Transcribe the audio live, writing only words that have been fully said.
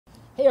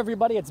Hey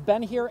everybody, it's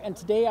Ben here, and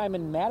today I'm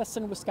in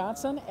Madison,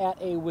 Wisconsin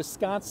at a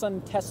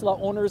Wisconsin Tesla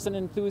Owners and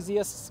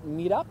Enthusiasts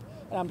meetup.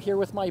 And I'm here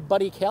with my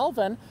buddy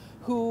Calvin,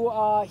 who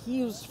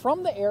he's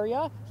from the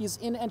area, he's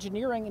in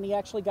engineering, and he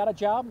actually got a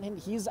job, and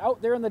he's out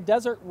there in the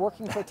desert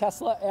working for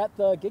Tesla at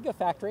the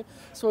Gigafactory.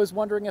 So I was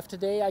wondering if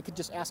today I could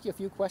just ask you a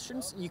few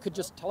questions. You could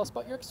just tell us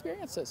about your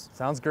experiences.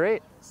 Sounds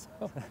great.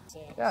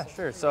 Yeah,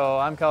 sure. So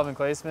I'm Calvin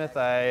Claysmith.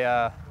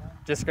 I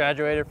just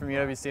graduated from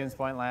UW-Stevens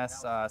Point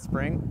last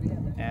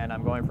spring, and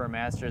I'm going for a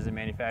master's in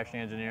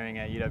manufacturing engineering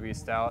at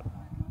UW-Stout.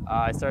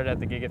 I started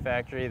at the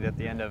Gigafactory at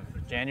the end of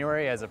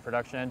January as a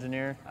production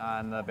engineer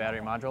on the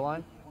battery module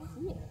line.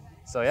 Cool.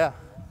 So yeah.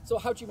 So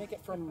how'd you make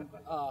it from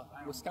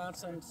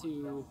Wisconsin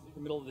to the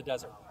middle of the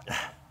desert?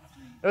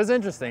 It was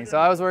interesting. So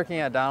I was working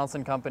at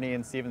Donaldson Company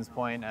in Stevens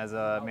Point as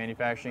a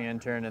manufacturing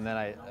intern, and then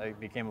I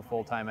became a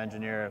full-time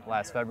engineer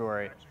last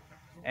February.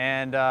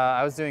 And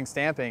I was doing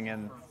stamping,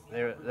 and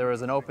there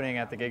was an opening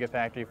at the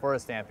Gigafactory for a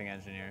stamping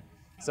engineer.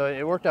 So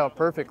it worked out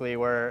perfectly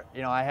where,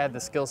 you know, I had the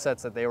skill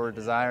sets that they were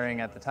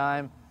desiring at the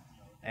time,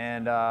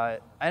 and I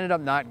ended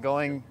up not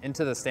going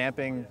into the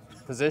stamping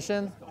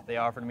position. They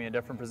offered me a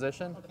different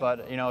position,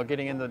 but you know,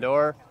 getting in the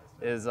door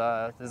is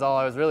all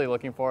I was really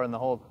looking for in the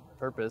whole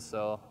purpose.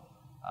 So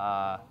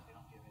yeah,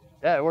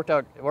 it worked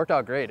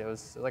out great. It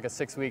was like a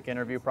 6-week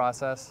interview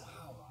process.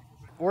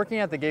 Working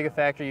at the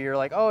Gigafactory, you're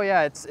like, oh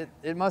yeah,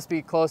 it must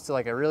be close to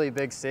like a really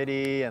big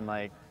city and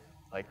like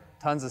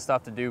tons of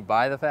stuff to do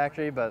by the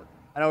factory. But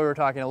I know we were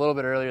talking a little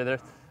bit earlier.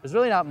 There's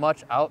really not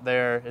much out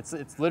there.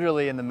 It's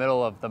literally in the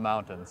middle of the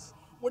mountains.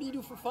 What do you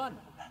do for fun?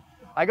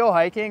 I go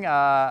hiking.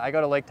 I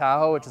go to Lake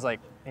Tahoe, which is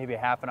like maybe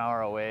half an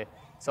hour away.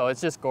 So it's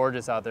just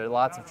gorgeous out there.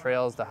 Lots of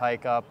trails to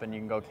hike up, and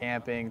you can go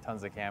camping.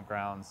 Tons of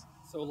campgrounds.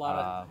 So a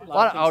lot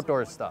of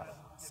outdoor stuff.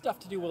 Stuff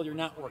to do while you're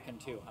not working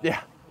too. Huh?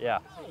 Yeah, yeah.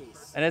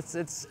 Nice. And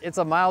it's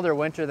a milder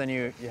winter than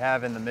you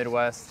have in the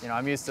Midwest. You know,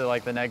 I'm used to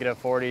like the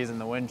 -40s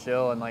and the wind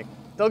chill, and like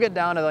they'll get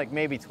down to like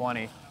maybe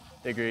 20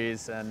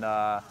 degrees, and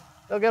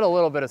they'll get a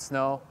little bit of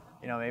snow.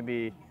 You know,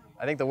 maybe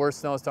I think the worst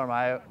snowstorm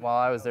while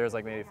I was there was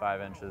like maybe 5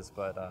 inches.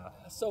 But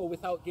so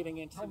without getting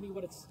in, tell me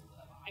what it's.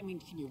 I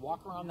mean, can you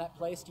walk around that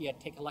place? Do you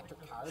take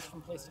electric cars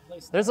from place to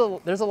place? There's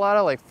a lot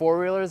of like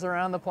 4-wheelers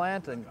around the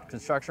plant and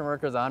construction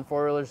workers on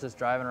 4-wheelers just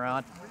driving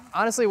around.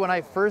 Honestly, when I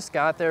first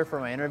got there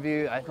for my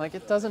interview,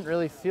 it doesn't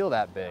really feel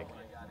that big.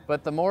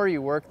 But the more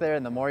you work there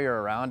and the more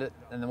you're around it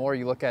and the more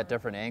you look at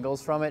different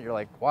angles from it, you're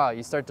like, wow,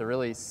 you start to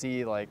really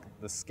see like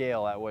the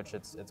scale at which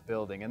it's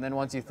building. And then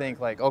once you think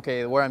like,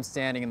 okay, where I'm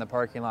standing in the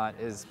parking lot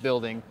is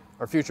building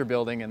or future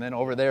building, and then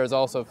over there is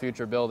also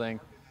future building.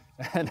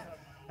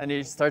 And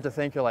you start to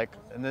think, you're like,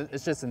 and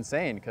it's just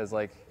insane because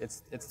like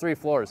it's 3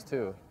 floors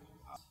too.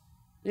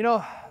 You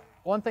know,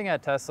 one thing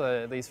at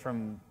Tesla, at least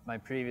from my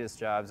previous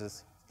jobs,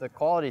 is the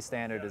quality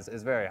standard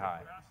is very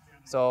high.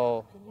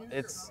 So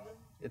it's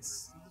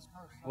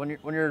when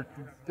you're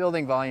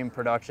building volume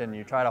production,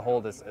 you try to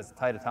hold as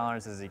tight a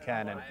tolerance as you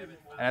can, and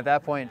at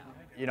that point,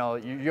 you know,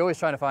 you're always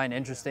trying to find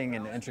interesting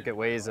and intricate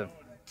ways of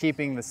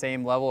keeping the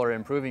same level or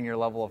improving your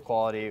level of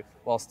quality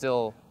while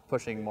still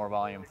pushing more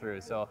volume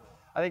through. So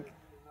I think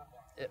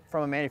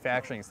from a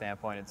manufacturing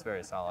standpoint, it's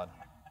very solid.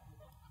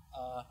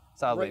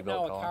 Solidly right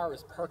built now, a car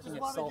is parking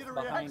itself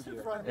behind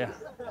you. Yeah.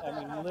 I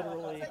mean,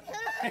 literally.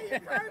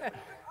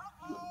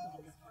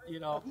 You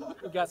know,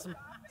 we've got some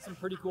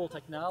pretty cool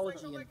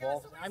technology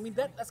involved. I mean,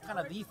 that's kind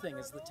of the thing,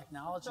 is the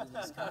technology in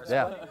these cars.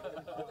 Yeah.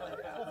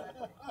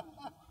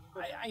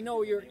 I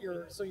know you're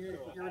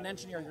an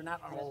engineer. You're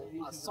not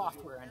a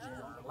software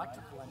engineer, or an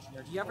electrical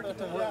engineer. Do you ever get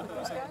to work with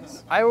those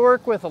guys? I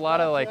work with a lot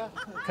of like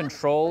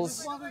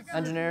controls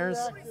engineers.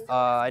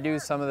 I do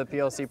some of the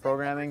PLC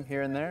programming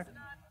here and there.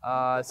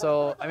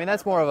 So I mean,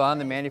 that's more of on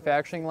the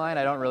manufacturing line.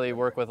 I don't really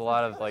work with a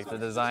lot of like the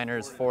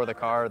designers for the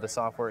car, or the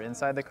software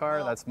inside the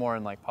car. That's more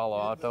in like Palo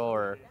Alto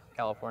or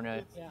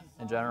California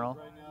in general.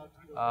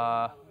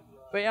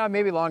 But yeah,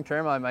 maybe long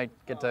term I might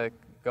get to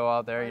go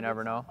out there. You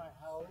never know.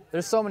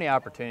 There's so many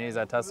opportunities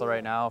at Tesla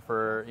right now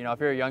for, you know, if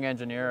you're a young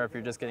engineer or if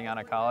you're just getting out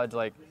of college,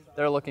 like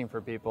they're looking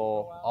for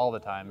people all the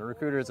time. The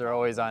recruiters are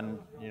always on,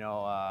 you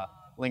know,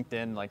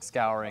 LinkedIn, like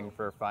scouring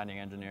for finding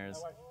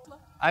engineers.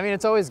 I mean,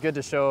 it's always good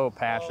to show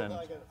passion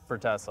for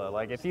Tesla.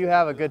 Like if you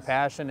have a good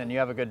passion and you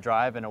have a good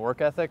drive and a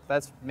work ethic,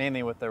 that's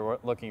mainly what they're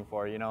looking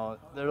for. You know,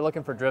 they're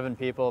looking for driven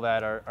people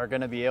that are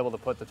going to be able to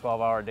put the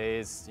 12-hour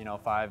days, you know,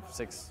 5,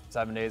 6,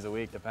 7 days a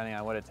week, depending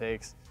on what it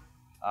takes.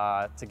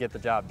 To get the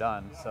job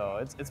done. So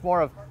it's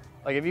more of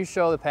like, if you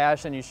show the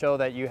passion, you show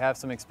that you have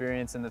some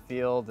experience in the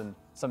field and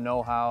some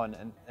know-how,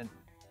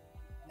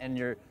 and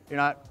you're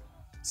not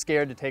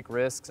scared to take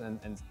risks, and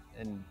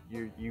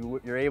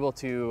you're able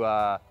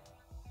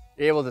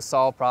to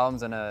solve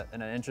problems in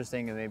an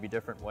interesting and maybe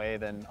different way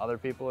than other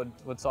people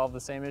would solve the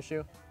same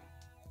issue.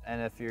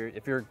 And if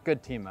you're a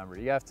good team member,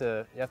 you have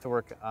to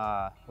work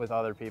with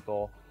other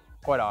people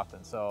quite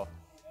often. So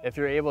if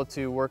you're able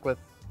to work with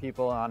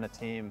people on a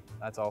team,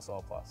 that's also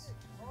a plus.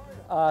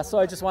 So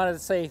I just wanted to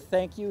say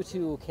thank you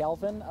to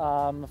Calvin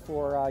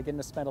for getting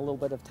to spend a little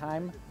bit of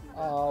time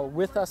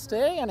with us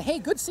today. And hey,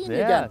 good seeing you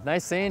Yeah, again.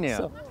 nice seeing you.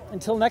 So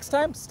until next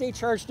time, stay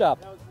charged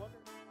up.